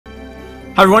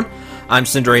Hi everyone, I'm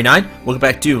Cinderay9. Welcome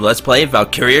back to Let's Play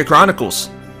Valkyria Chronicles.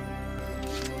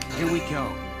 Here we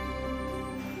go.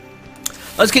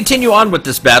 Let's continue on with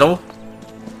this battle.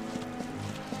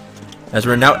 As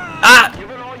we're now... Ah!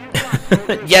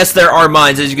 Yes, there are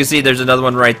mines. As you can see, there's another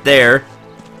one right there.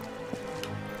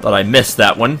 Thought I missed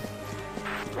that one.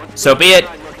 So be it.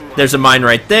 There's a mine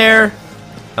right there.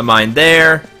 A mine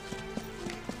there.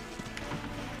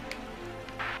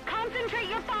 Concentrate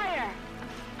your fire.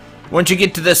 Once you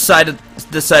get to this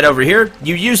side over here,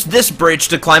 you use this bridge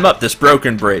to climb up this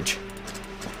broken bridge.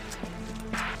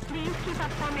 Please keep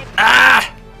up for me.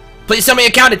 Ah! Please tell me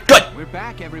you counted. Good. We're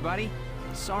back, everybody.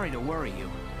 Sorry to worry you.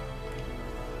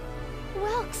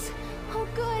 Welks. Oh,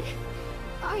 good.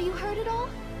 Are you hurt at all?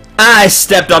 I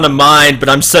stepped on a mine, but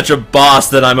I'm such a boss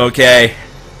that I'm okay.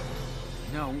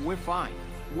 No, we're fine.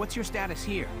 What's your status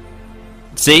here?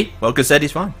 See? Welka said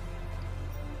he's fine.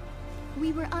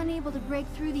 We were unable to break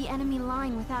through the enemy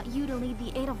line without you to lead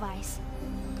the Edelweiss.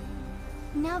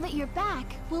 Now that you're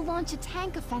back, we'll launch a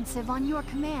tank offensive on your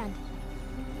command.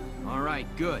 All right,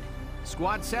 good.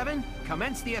 Squad 7,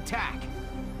 commence the attack.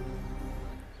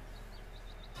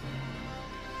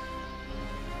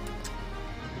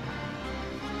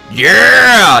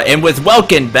 Yeah! And with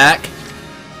Welkin back,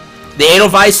 the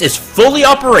Edelweiss is fully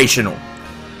operational.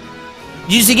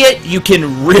 Using it, you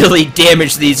can really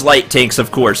damage these light tanks,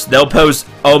 of course. They'll pose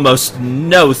almost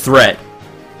no threat.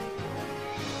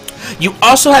 You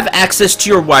also have access to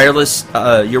your wireless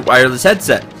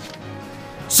headset.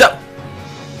 So,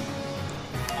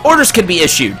 orders can be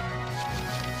issued,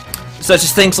 such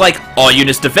as things like all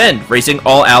units defend, raising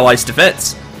all allies'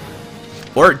 defense.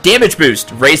 Or damage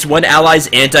boost, raise one ally's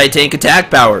anti-tank attack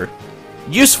power.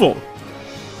 Useful.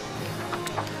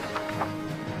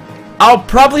 I'll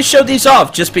probably show these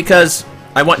off just because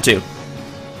I want to.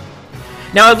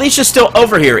 Now Alicia's still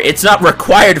over here. It's not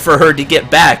required for her to get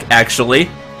back, actually.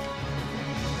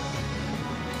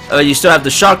 You still have the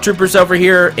Shocktroopers over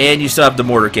here, and you still have the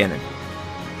mortar cannon.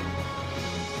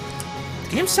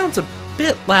 The game sounds a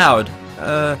bit loud.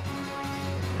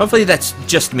 Hopefully that's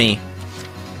just me.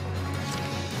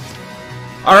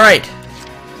 Alright.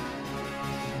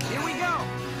 Here we go.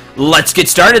 Let's get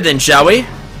started then, shall we?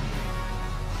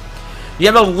 You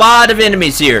have a lot of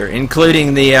enemies here,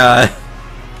 including the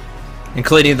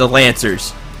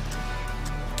Lancers.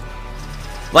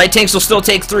 Light tanks will still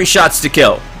take 3 shots to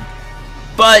kill.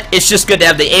 But it's just good to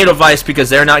have the Edelweiss because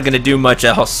they're not going to do much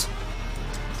else.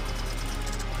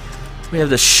 We have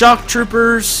the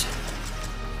Shocktroopers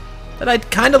that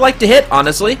I'd kind of like to hit,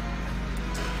 honestly.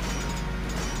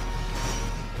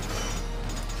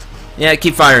 Yeah,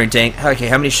 keep firing, tank. Okay,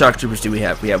 how many Shocktroopers do we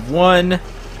have? We have 1.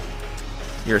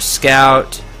 You're a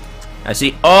scout. I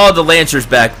see all the Lancers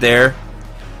back there,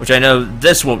 which I know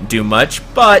this won't do much,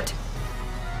 but...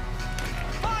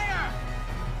 Fire!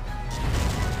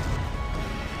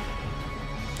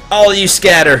 all you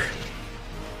scatter.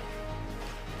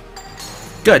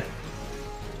 Good.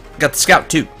 Got the scout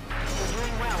too.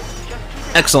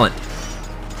 Excellent.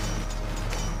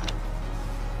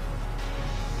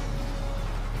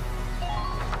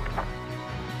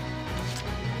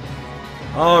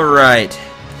 Alright.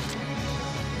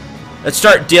 Let's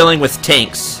start dealing with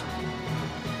tanks.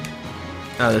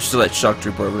 Oh, there's still that shock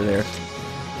trooper over there.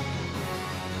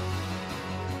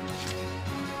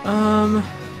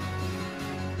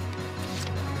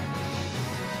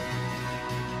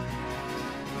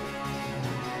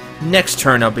 Next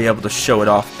turn I'll be able to show it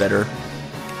off better.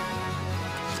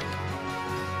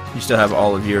 You still have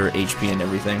all of your HP and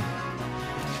everything.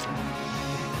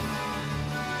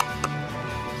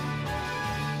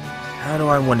 How do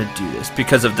I want to do this?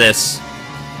 Because of this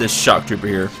shock trooper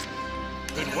here.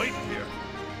 Been waiting here.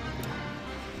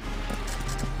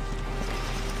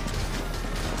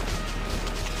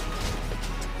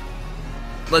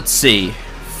 Let's see.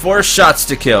 4 shots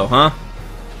to kill, huh?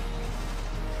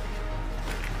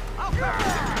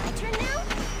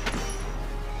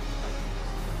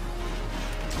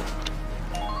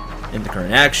 In the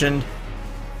current action.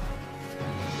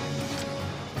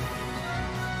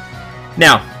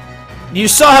 Now, you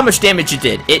saw how much damage it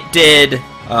did. It did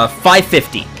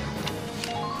 550.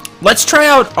 Let's try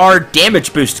out our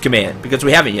damage boost command, because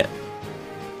we haven't yet.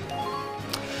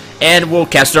 And we'll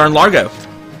cast it on Largo.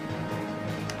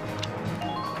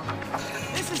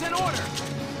 This is an order.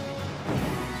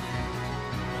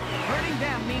 Hurting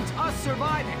them means us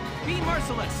surviving. Be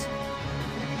merciless.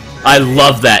 I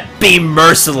love that. Be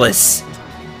merciless.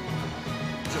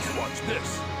 Just watch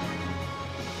this.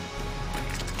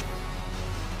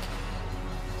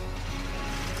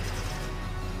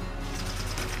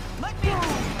 Let me...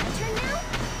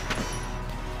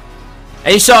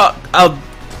 And you saw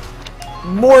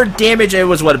more damage. It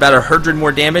was what, about 100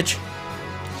 more damage?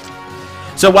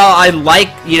 So while I like,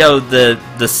 you know,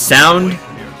 the sound,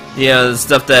 you know, the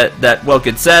stuff that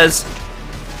Welkin says,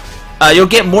 you'll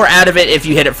get more out of it if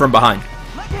you hit it from behind.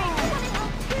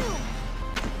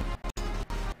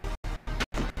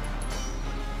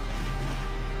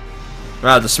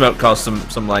 Wow, the smoke caused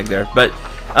some lag there. But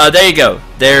there you go.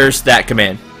 There's that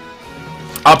command.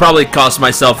 I'll probably cost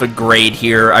myself a grade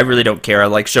here. I really don't care. I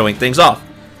like showing things off.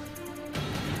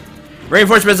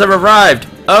 Reinforcements have arrived.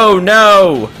 Oh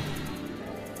no!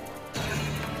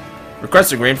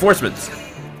 Requesting reinforcements.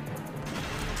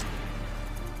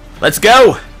 Let's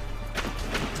go!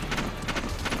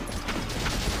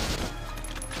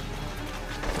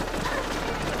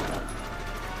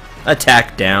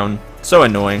 Attack down. So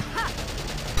annoying.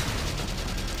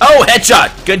 Oh,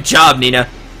 headshot! Good job, Nina.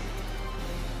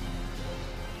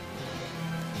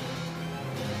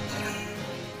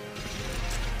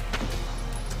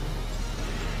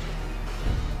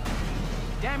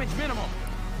 Damage minimal.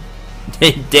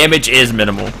 Damage is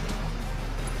minimal.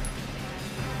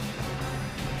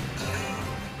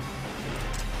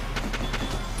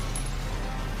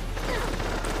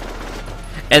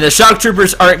 And the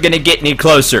Shocktroopers aren't going to get any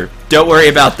closer. Don't worry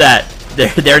about that.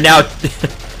 They're now...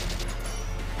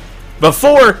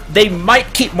 Before, they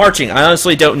might keep marching. I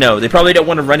honestly don't know. They probably don't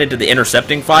want to run into the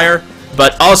intercepting fire.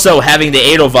 But also having the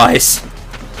Edelweiss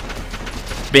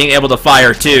being able to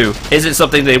fire too isn't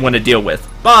something they want to deal with.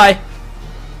 Bye!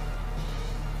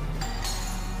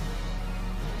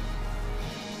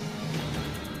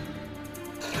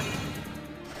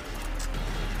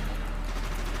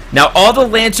 Now all the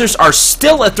Lancers are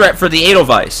still a threat for the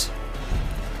Edelweiss.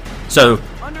 So,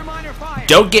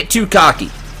 don't get too cocky.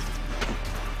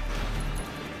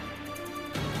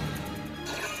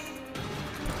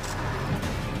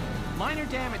 Minor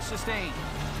damage sustained.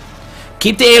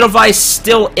 Keep the Edelweiss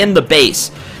still in the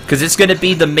base, because it's going to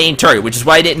be the main target, which is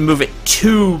why I didn't move it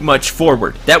too much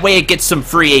forward. That way it gets some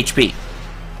free HP.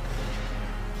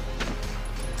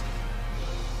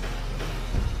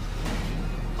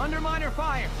 Under minor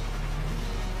fire.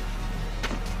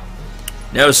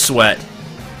 No sweat.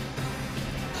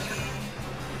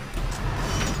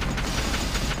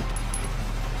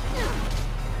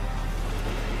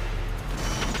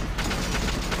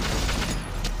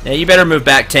 Yeah, you better move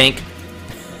back, tank.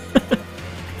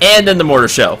 And then the mortar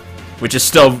shell, which is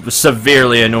still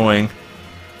severely annoying.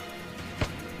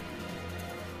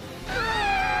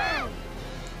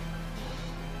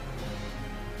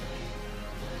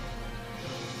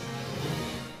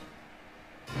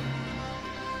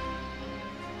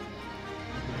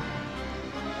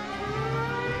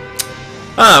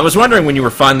 I was wondering when you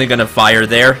were finally going to fire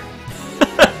there.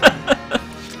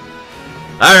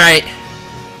 Alright.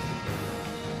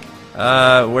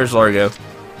 Where's Largo?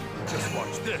 Just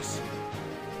watch this.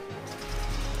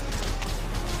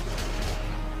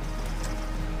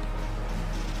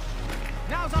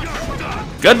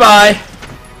 Goodbye.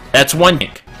 That's one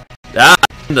tank. Ah,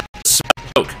 the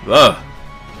smoke. Ugh.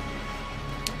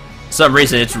 For some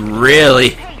reason, it's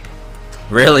really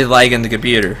lagging the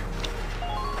computer.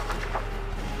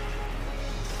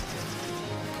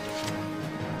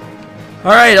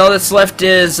 Alright, all that's left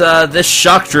is this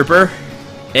Shocktrooper,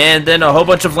 and then a whole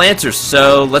bunch of Lancers,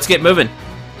 so let's get moving.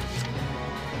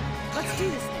 Let's do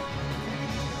this thing.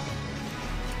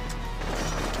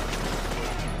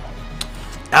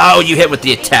 Oh, you hit with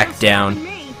the attack down.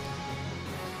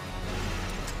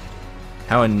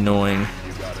 How annoying.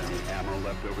 You got any ammo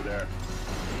left over there?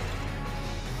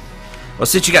 Well,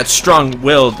 since you got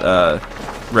strong-willed,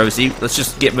 Rosie, let's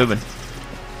just get moving.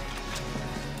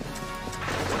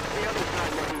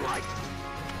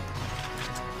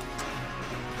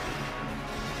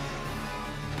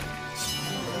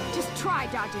 Try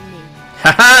dodging me.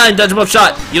 Haha, undodgeable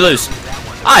shot. You lose.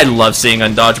 I love seeing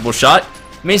undodgeable shot.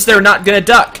 It means they're not gonna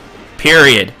duck.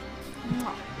 Period.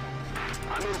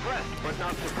 I'm impressed, but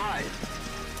not surprised.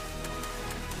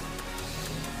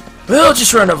 We'll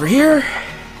just run over here.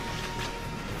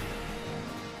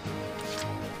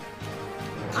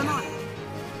 I'm on it.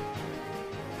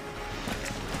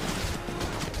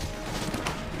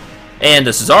 And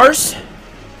this is ours.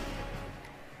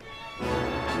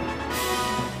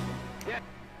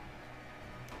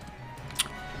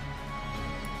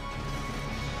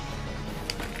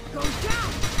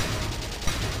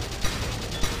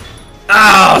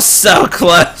 Oh, so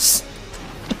close.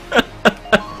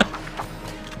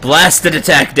 Blasted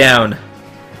attack down.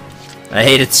 I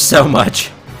hate it so much.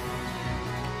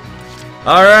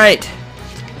 Alright.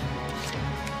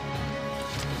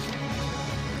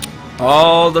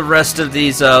 all the rest of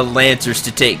these Lancers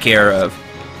to take care of.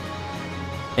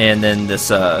 And then this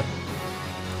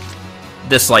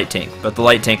light tank. But the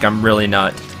light tank I'm really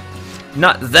not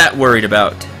that worried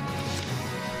about.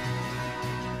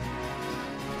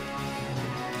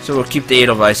 So we'll keep the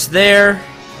Edelweiss there.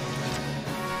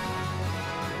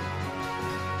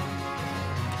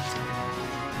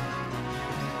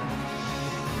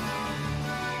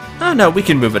 Oh no, we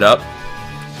can move it up.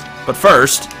 But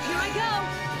first, Here I go.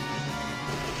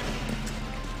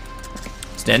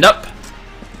 stand up.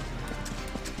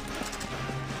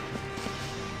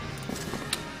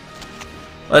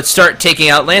 Let's start taking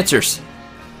out Lancers.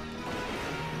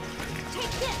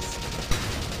 Take this.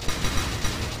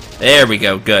 There we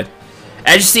go, good.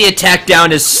 As you see, attack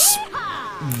down is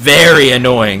very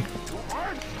annoying.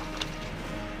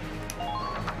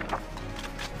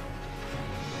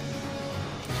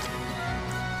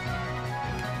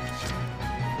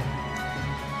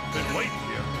 Been waiting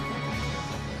here.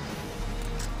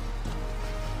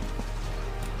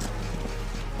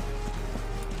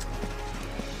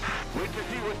 Wait to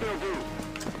see what they'll do.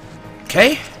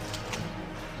 Okay.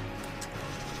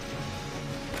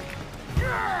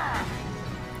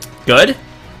 Good.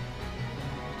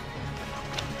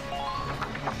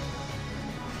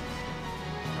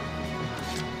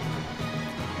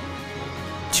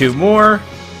 Two more.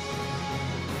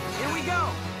 Here we go.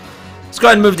 Let's go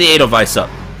ahead and move the Edelweiss up.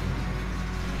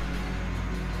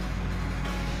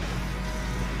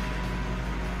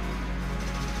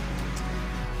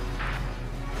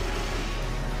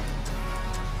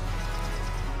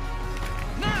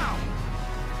 Now.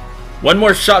 One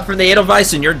more shot from the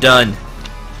Edelweiss and you're done.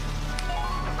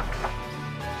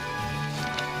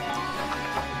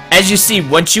 As you see,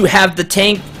 once you have the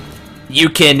tank, you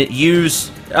can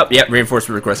use... Oh, yeah,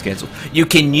 reinforcement request canceled. You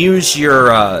can use your...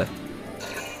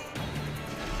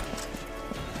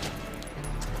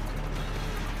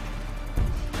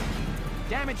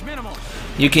 Damage minimal.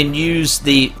 You can use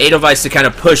the Edelweiss to kind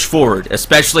of push forward,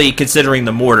 especially considering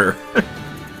the mortar.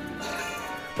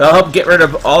 That'll help get rid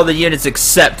of all the units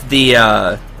except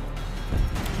the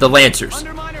Lancers.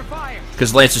 Under miner fire.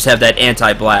 Because Lancers have that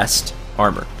anti-blast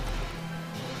armor.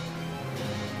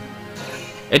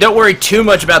 And don't worry too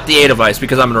much about the Edelweiss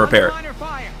because I'm going to repair it. Miner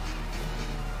fire.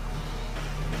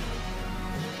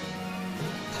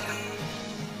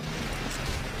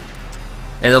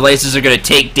 And the Lancers are going to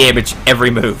take damage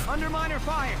every move. Under miner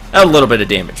fire. A little bit of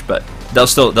damage, but they'll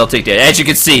take damage. As you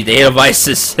can see, the Edelweiss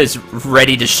is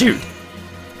ready to shoot.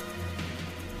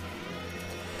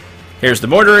 Here's the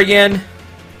mortar again.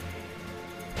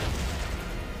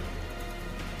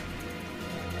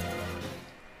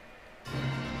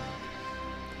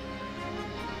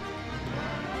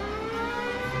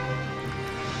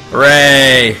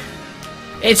 Hooray!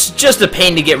 It's just a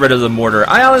pain to get rid of the mortar.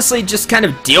 I honestly just kind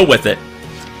of deal with it.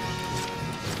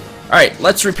 Alright,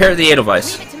 let's repair the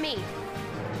Edelweiss. Leave it to me.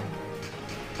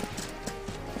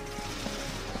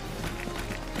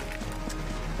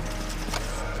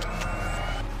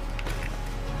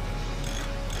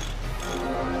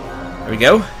 There we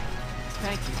go.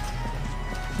 Thank you.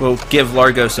 We'll give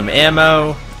Largo some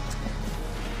ammo.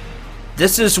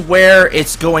 This is where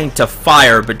it's going to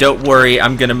fire, but don't worry,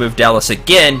 I'm going to move Dallas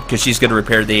again, because she's going to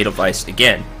repair the Edelweiss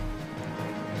again.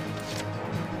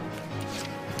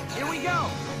 Here we go.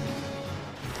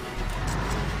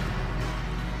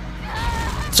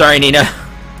 Sorry, Nina.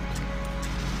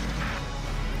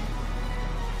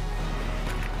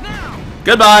 Now.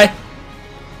 Goodbye.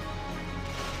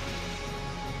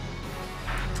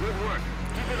 Good work.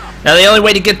 Keep it up. Now the only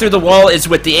way to get through the wall is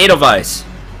with the Edelweiss.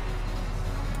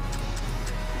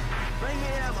 Bring me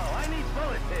ammo. I need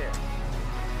bullets here.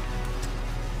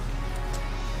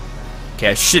 Okay,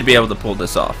 I should be able to pull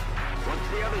this off. What's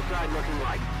the other side looking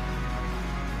like?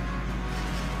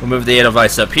 We'll move the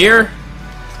Edelweiss up here.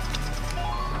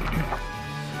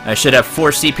 I should have 4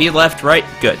 CP left, right?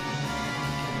 Good.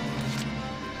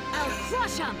 I'll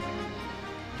crush him.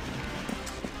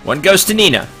 One goes to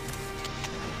Nina.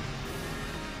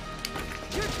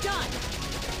 You're done.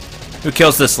 Who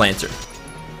kills this Lancer?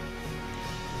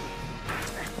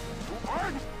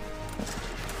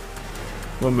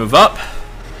 We'll move up.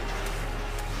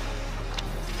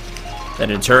 That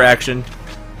ends her action.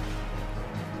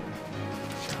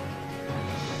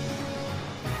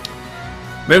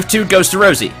 Move 2 goes to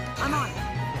Rosie. I'm on it.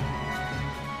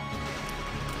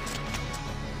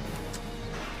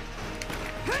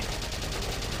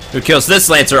 Who kills this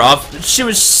Lancer off? She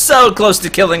was so close to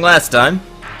killing last time.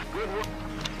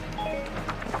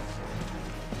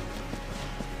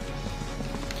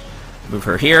 Move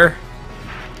her here.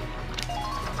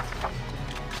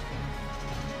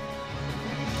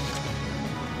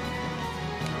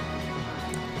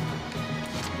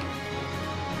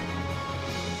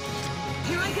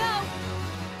 I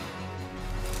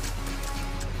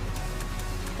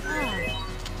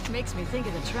go! Makes me think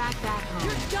of the track back home.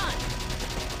 You're done!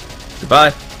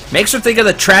 Goodbye. Makes her think of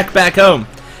the track back home.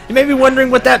 You may be wondering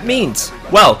what that means.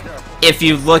 Well, if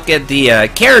you look at the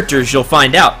characters, you'll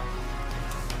find out.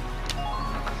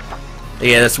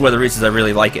 Yeah, that's one of the reasons I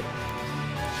really like it.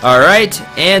 Alright,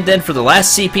 and then for the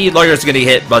last CP, Largo's gonna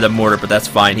get hit by the mortar, but that's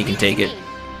fine, he can take it.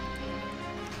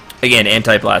 Again,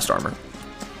 anti-blast armor.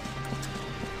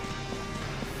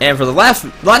 And for the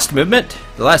last movement,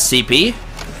 the last CP,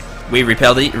 we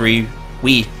repair the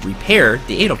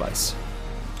Edelweiss.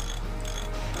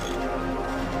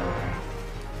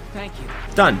 Thank you.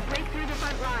 Done. Break through the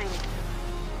front line.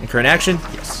 In current action?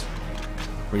 Yes.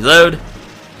 Reload.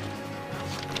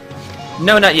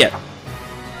 No, not yet.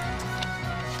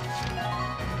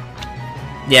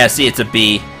 Yeah, see, it's a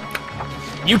B.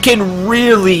 You can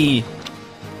really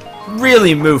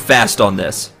move fast on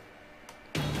this.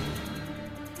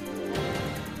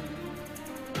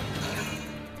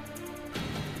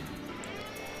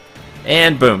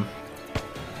 And boom.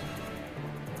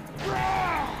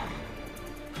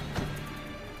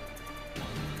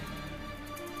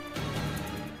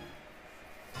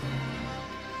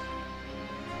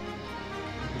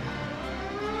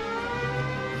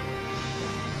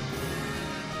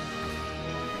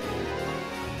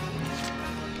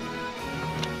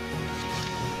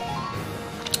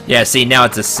 Yeah, see, now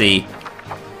it's a C.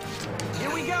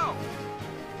 Here we go.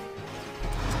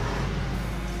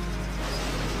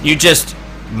 You just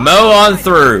mow on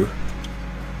through. Keep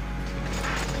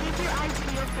your eyes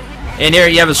peeled for hidden And here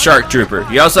you have a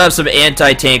Shocktrooper. You also have some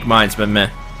anti-tank mines, but meh.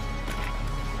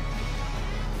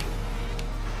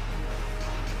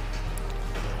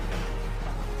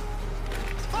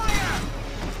 Fire!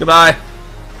 Goodbye.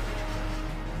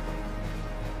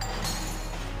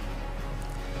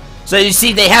 So you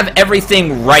see, they have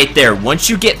everything right there. Once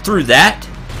you get through that,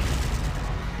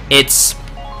 it's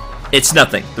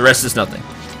nothing. The rest is nothing.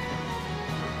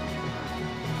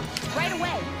 Right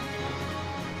away!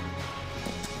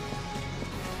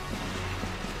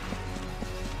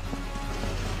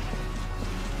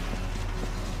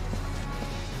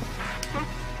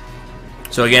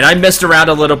 So again, I messed around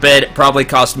a little bit. It probably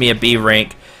cost me a B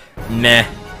rank. Meh.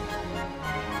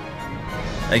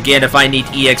 Again, if I need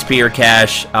EXP or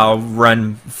cash, I'll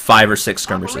run 5 or 6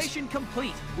 skirmishes. Operation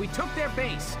complete. We took their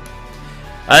base.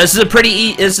 This is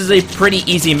a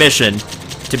pretty easy mission,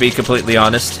 to be completely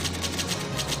honest.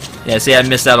 Yeah, see, I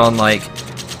missed out on like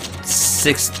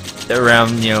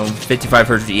around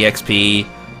 5,500 EXP,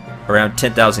 around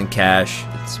 10,000 cash.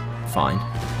 It's fine.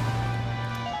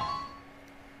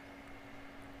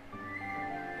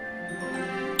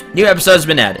 New episode has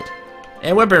been added,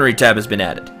 and weaponry tab has been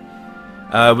added.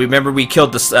 Remember we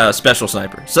killed the special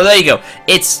sniper. So there you go.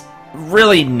 It's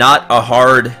really not a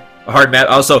hard map.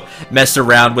 I also messed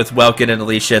around with Welkin and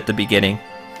Alicia at the beginning.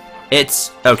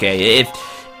 It's okay.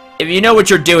 If you know what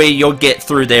you're doing, you'll get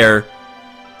through there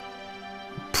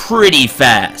pretty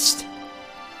fast.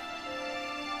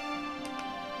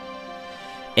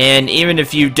 And even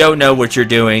if you don't know what you're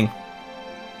doing,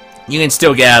 you can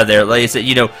still get out of there. Like I said,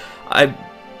 I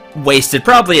wasted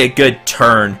probably a good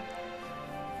turn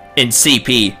in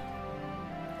CP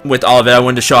with all of it. I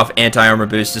wanted to show off anti-armor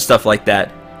boost and stuff like that.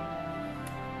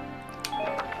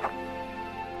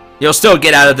 You'll still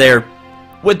get out of there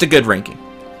with the good ranking.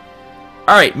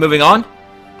 Alright, moving on.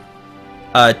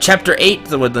 Chapter 8,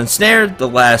 The Woodland Snare, the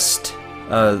last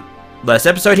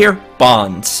episode here,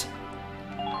 Bonds.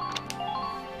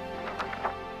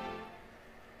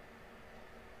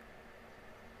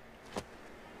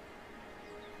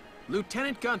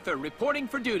 Lieutenant Gunther reporting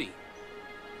for duty.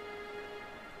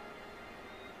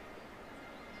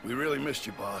 We really missed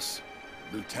you, boss.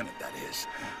 Lieutenant, that is.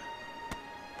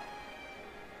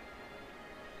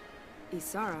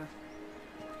 Isara,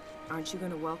 aren't you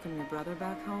gonna welcome your brother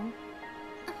back home?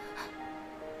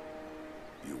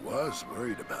 You was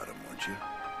worried about him, weren't you?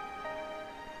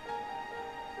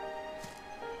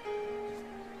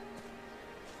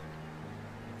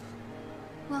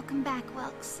 Welcome back,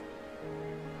 Welks.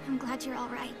 I'm glad you're all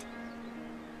right.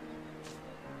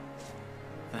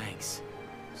 Thanks.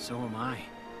 So am I.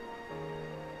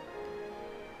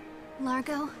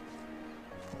 Largo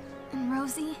and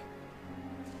Rosie,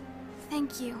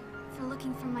 thank you for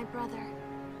looking for my brother.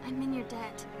 I'm in your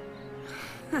debt.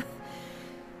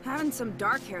 Having some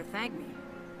dark hair thank me.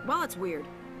 Well, it's weird.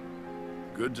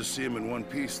 Good to see him in one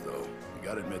piece, though. You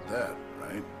gotta admit that,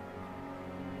 right?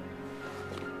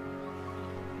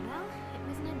 Well, it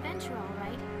was an adventure, all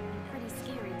right. And pretty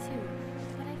scary, too.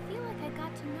 But I feel like I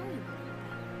got to know you a little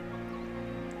better.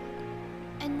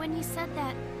 And when you said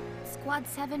that Squad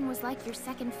 7 was like your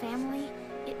second family,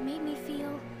 it made me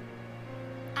feel...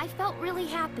 I felt really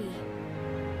happy.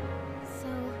 So...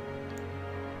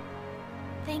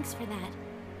 thanks for that,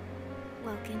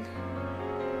 Welkin.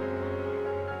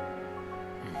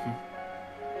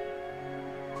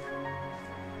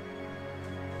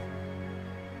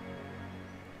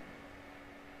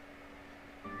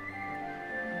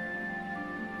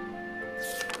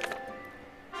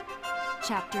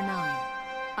 Chapter 9.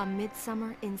 A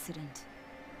Midsummer Incident.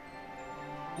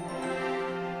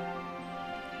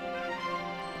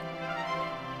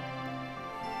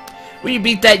 When you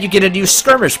beat that, you get a new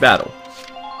skirmish battle.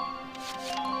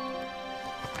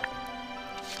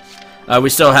 We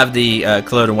still have the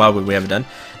Claude and Wildwood we haven't done.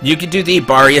 You can do the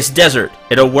Boreas Desert.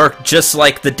 It'll work just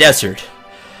like the desert.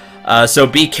 So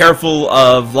be careful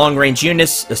of long-range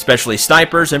units, especially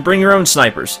snipers, and bring your own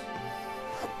snipers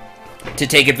to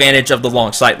take advantage of the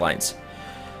long sight lines.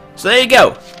 So there you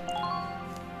go.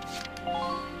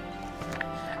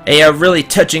 A really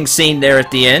touching scene there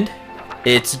at the end.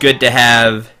 It's good to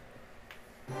have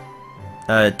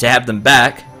them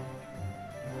back.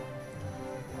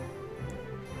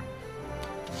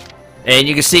 And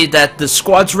you can see that the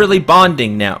squad's really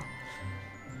bonding now.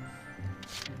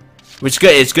 Which is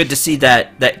good. It's good to see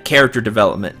that character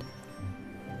development.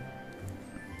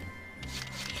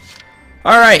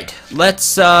 Alright,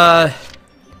 let's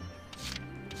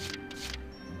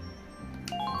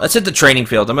hit the training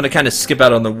field. I'm gonna kind of skip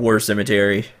out on the war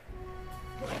cemetery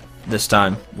this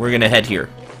time. We're gonna head here.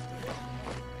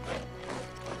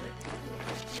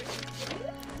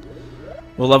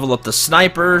 We'll level up the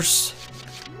snipers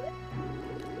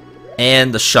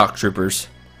and the Shocktroopers.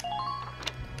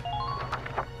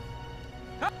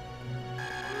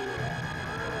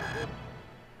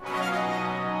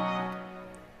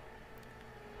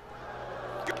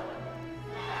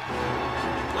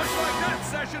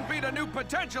 Beat a new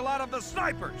potential out of the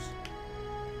snipers.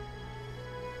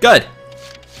 Good.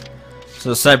 So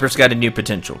the snipers got a new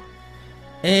potential.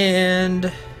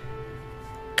 And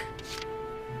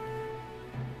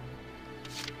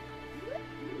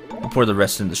I'll pour the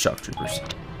rest in the Shocktroopers.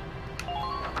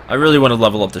 I really want to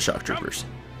level up the Shocktroopers.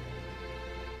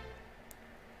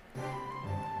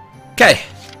 Okay.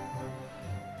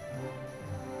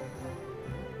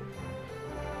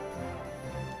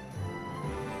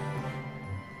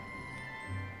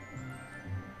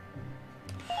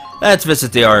 Let's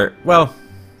visit the art. Well,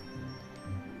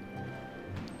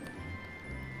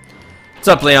 what's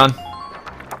up, Leon?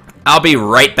 I'll be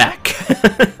right back.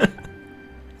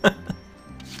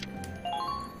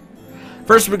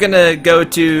 First, we're gonna go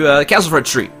to Castleford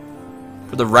Street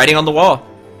for the writing on the wall.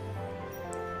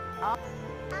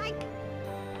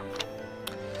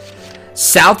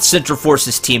 South Central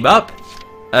Forces team up.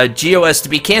 GOS to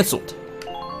be cancelled.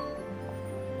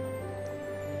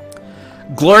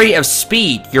 Glory of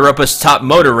Speed, Europa's top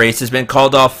motor race, has been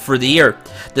called off for the year.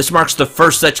 This marks the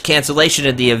first such cancellation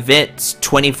in the event's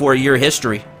 24-year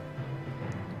history.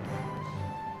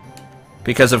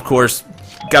 Because, of course,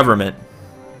 government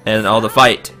and all the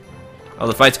fights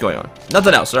going on.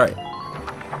 Nothing else, alright.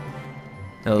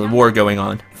 No, the war going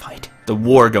on. The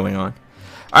war going on.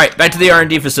 Alright, back to the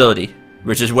R&D facility,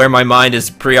 which is where my mind is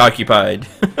preoccupied.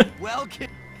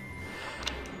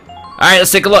 Alright,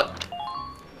 let's take a look.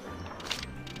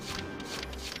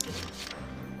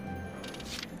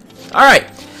 Alright,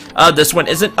 this one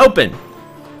isn't open.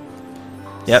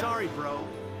 Yep. Sorry, bro.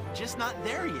 Just not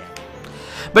there yet.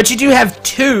 But you do have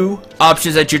two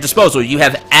options at your disposal. You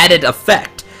have added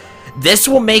effect. This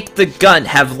will make the gun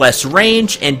have less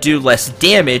range and do less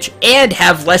damage and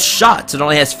have less shots. It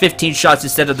only has 15 shots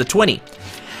instead of the 20.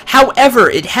 However,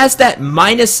 it has that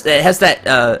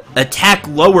attack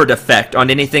lowered effect on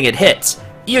anything it hits.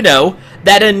 You know,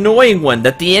 that annoying one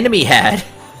that the enemy had.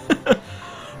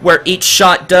 Where each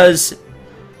shot does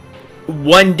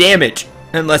 1 damage,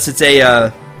 unless it's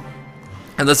a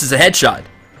headshot.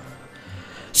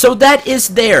 So that is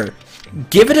there.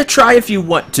 Give it a try if you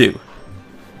want to.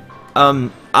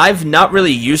 I've not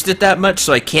really used it that much,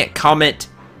 so I can't comment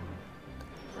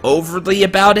overly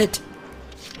about it.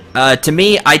 To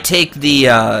me, I take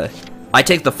the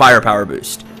firepower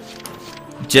boost,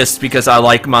 just because I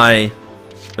like my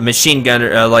machine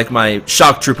gunner, like my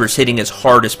shock troopers hitting as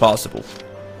hard as possible.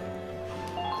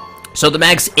 So the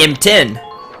mag's M10.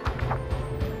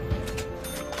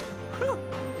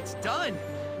 It's done.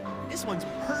 This one's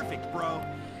perfect, bro.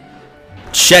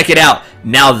 Check it out.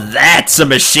 Now that's a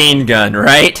machine gun,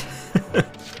 right?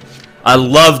 I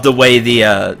love the way the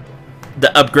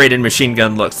upgraded machine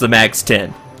gun looks. The mag's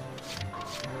 10.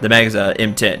 The mag's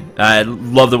M10. I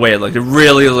love the way it looks. It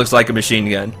really looks like a machine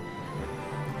gun.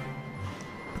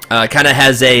 Kind of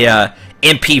has a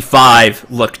MP5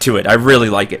 look to it. I really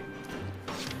like it.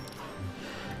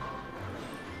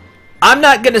 I'm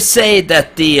not going to say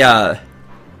that the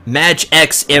Mag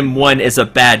X M1 is a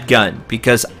bad gun,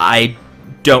 because I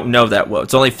don't know that well.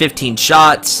 It's only 15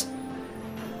 shots.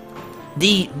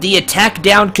 The attack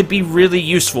down could be really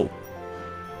useful,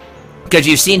 because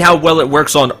you've seen how well it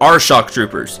works on our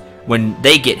Shocktroopers when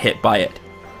they get hit by it.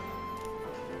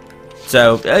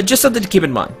 So, just something to keep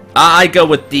in mind. I go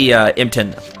with the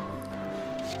M10 though.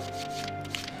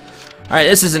 Alright,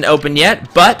 this isn't open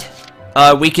yet, but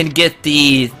we can get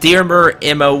the Thermer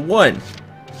M01.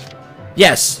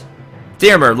 Yes,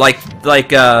 Thermer, like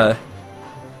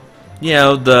you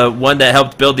know, the one that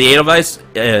helped build the Edelweiss,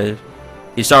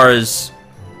 Isara's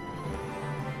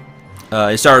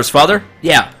father?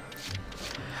 Yeah.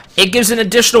 It gives an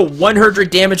additional 100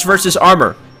 damage versus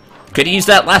armor. Could have used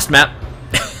that last map.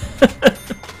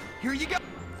 Here you go.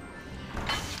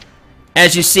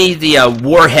 As you see, the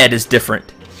warhead is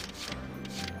different.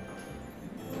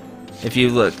 If you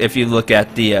look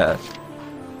at the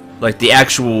like the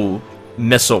actual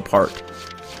missile part.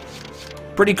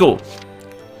 Pretty cool.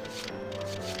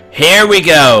 Here we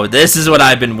go. This is what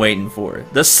I've been waiting for.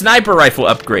 The sniper rifle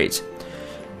upgrades.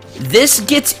 This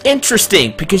gets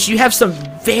interesting because you have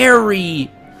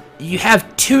you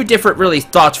have two different really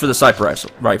thoughts for the sniper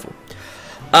rifle.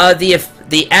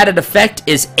 The added effect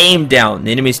is aim down.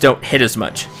 The enemies don't hit as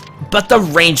much, but the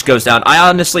range goes down. I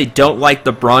honestly don't like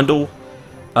the Brondel,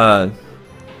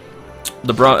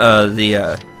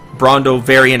 Brondel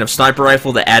variant of sniper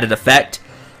rifle. The added effect,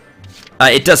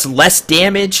 it does less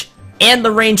damage and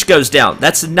the range goes down.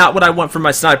 That's not what I want from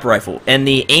my sniper rifle. And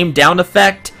the aim down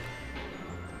effect,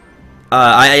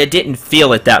 I didn't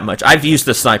feel it that much. I've used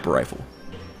the sniper rifle.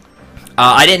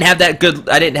 I didn't have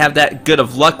that good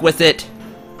of luck with it.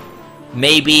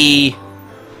 Maybe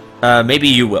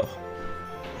you will.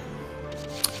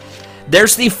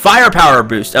 There's the firepower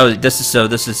boost. Oh, this is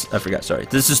I forgot, sorry.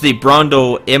 This is the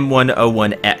Brondel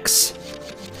M101X.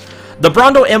 The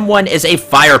Brondel M1 is a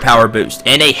firepower boost,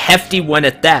 and a hefty one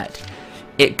at that.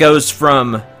 It goes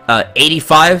from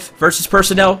 85 versus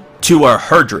personnel to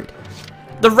 100.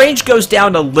 The range goes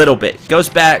down a little bit. Goes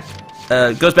back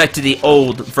to the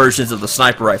old versions of the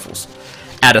sniper rifles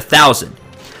at 1,000.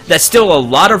 That's still a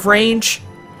lot of range.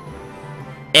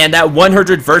 And that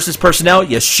 100 versus personnel,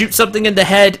 you shoot something in the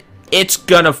head, it's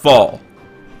gonna fall.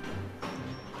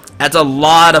 That's a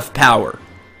lot of power.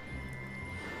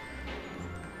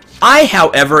 I,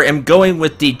 however, am going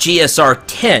with the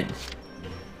GSR-10.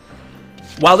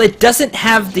 While it doesn't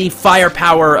have the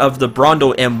firepower of the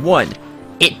Brondel M1,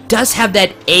 it does have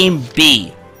that aim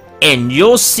B, and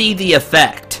you'll see the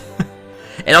effect.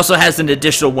 It also has an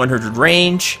additional 100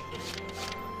 range,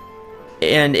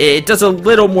 and it does a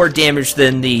little more damage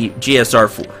than the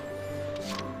GSR-4.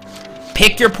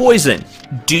 Pick your poison.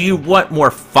 Do you want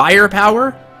more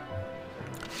firepower,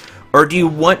 or do you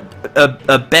want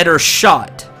a better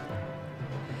shot?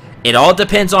 It all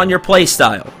depends on your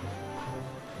playstyle.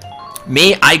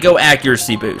 Me, I go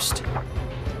accuracy boost.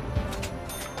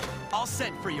 All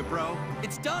set for you, bro.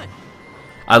 It's done.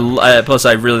 Plus,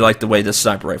 I really like the way this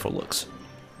sniper rifle looks.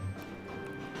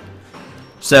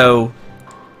 So,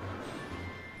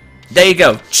 there you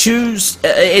go. Choose.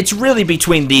 It's really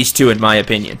between these two, in my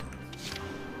opinion.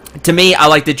 To me, I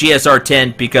like the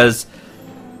GSR-10 because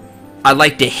I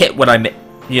like to hit what I'm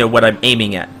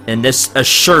aiming at, and this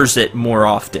assures it more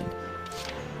often.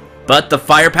 But the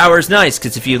firepower is nice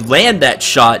because if you land that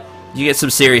shot, you get some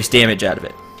serious damage out of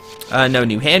it. No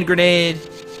new hand grenade.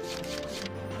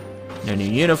 No new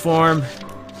uniform.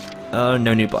 No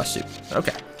new blast suit.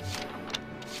 Okay.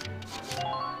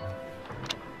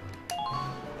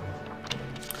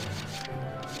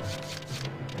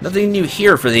 Nothing new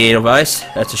here for the Edelweiss.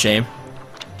 That's a shame.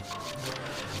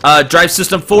 Drive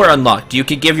System 4 unlocked. You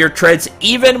can give your treads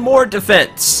even more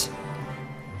defense.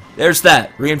 There's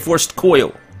that. Reinforced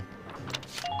coil.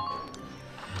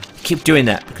 Keep doing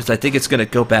that because I think it's going to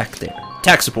go back there.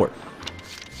 Tac support.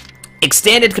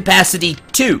 Extended capacity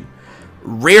 2.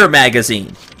 Rear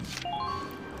magazine.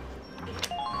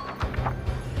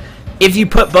 If you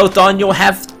put both on, you'll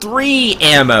have 3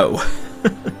 ammo.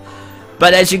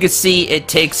 But as you can see, it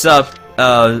takes up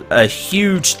a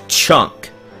huge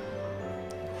chunk.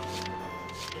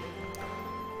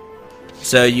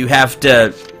 So you have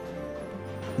to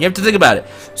think about it.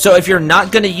 So if you're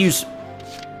not going to use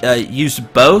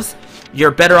both,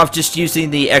 you're better off just using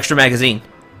the extra magazine.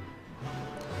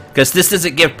 Because this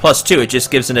doesn't give +2, it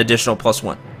just gives an additional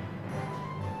 +1.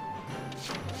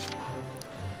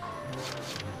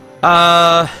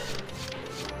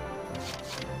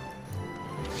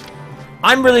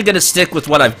 I'm really gonna stick with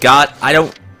what I've got.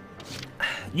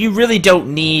 You really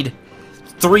don't need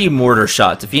 3 mortar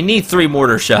shots. If you need 3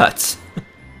 mortar shots,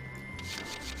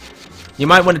 you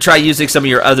might want to try using some of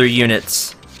your other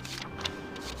units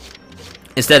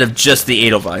instead of just the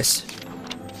Edelweiss.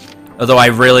 Although I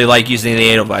really like using the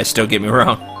Edelweiss, don't get me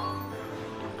wrong.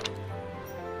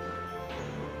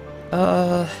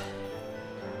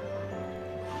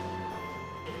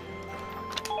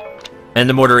 And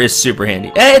the mortar is super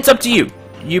handy. It's up to you.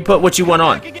 You put what you want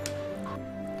on.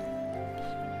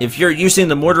 If you're using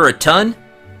the mortar a ton,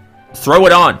 throw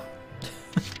it on.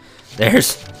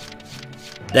 That's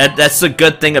the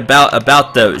good thing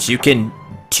about those. You can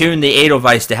tune the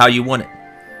Edelweiss to how you want it.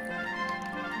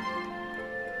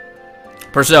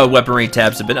 Personnel weaponry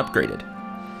tabs have been upgraded.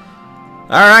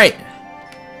 Alright.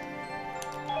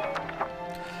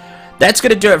 That's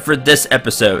going to do it for this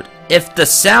episode. If the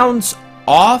sound's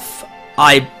off,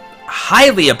 I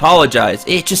highly apologize.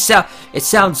 It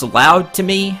sounds loud to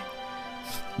me.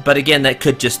 But again, that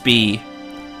could just be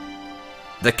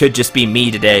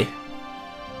me today.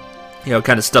 You know,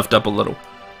 kind of stuffed up a little.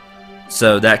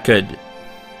 So that could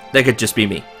just be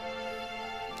me.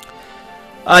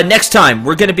 Next time,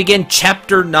 we're going to begin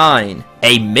Chapter 9,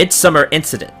 A Midsummer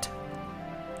Incident.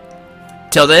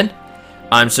 Till then,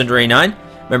 I'm Sundari9.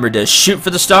 Remember to shoot for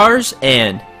the stars,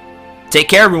 and take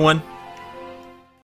care, everyone.